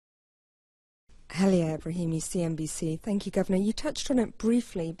Helia Ebrahimi, CNBC. Thank you, Governor. You touched on it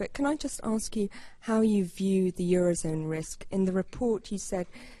briefly, but can I just ask you how you view the Eurozone risk? In the report, you said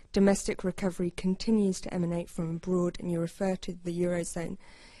domestic recovery continues to emanate from abroad, and you refer to the Eurozone.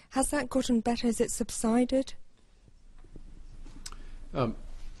 Has that gotten better? Has it subsided?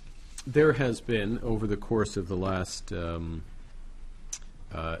 There has been, over the course of the last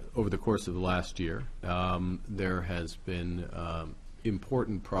year, there has been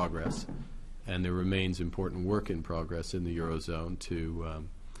important progress, and there remains important work in progress in the Eurozone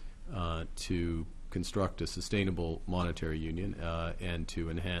to construct a sustainable monetary union and to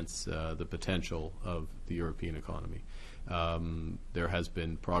enhance the potential of the European economy. There has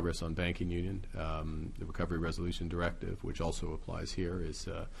been progress on banking union. The Recovery Resolution Directive, which also applies here, is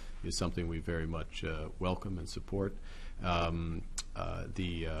something we very much welcome and support. The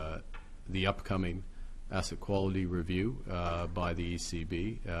upcoming asset quality review by the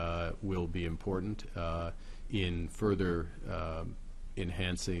ECB will be important in further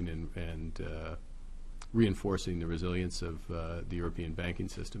enhancing and reinforcing the resilience of the European banking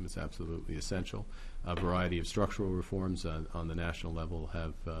system. Is absolutely essential. A variety of structural reforms on the national level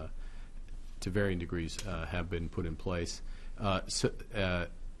have, to varying degrees, have been put in place. And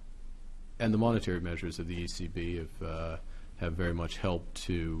the monetary measures of the ECB have very much helped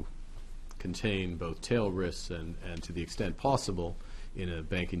to contain both tail risks and to the extent possible, in a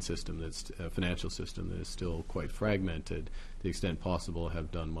banking system that's a financial system that is still quite fragmented, the extent possible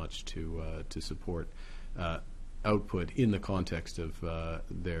have done much to support output in the context of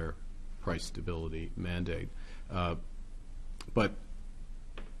their price stability mandate. But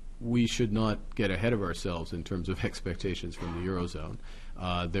we should not get ahead of ourselves in terms of expectations from the Eurozone.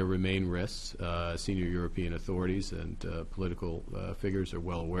 There remain risks. Senior European authorities and political figures are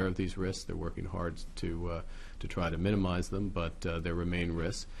well aware of these risks. They're working hard to try to minimize them, but there remain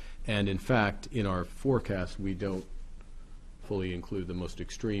risks. And in fact, in our forecast, we don't fully include the most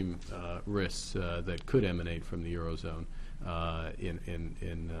extreme risks that could emanate from the Eurozone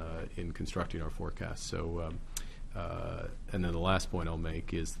in constructing our forecast. So, and then the last point I'll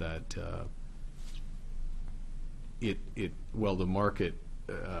make is that while the market,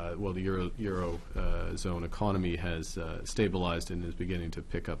 while the Eurozone economy has stabilized and is beginning to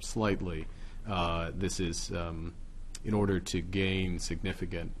pick up slightly, this is in order to gain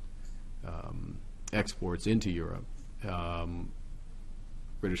significant exports into Europe.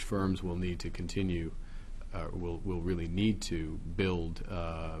 British firms will need to continue, will really need to build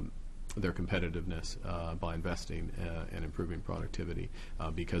their competitiveness by investing and improving productivity,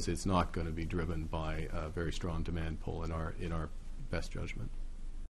 because it's not going to be driven by a very strong demand pull in our best judgment.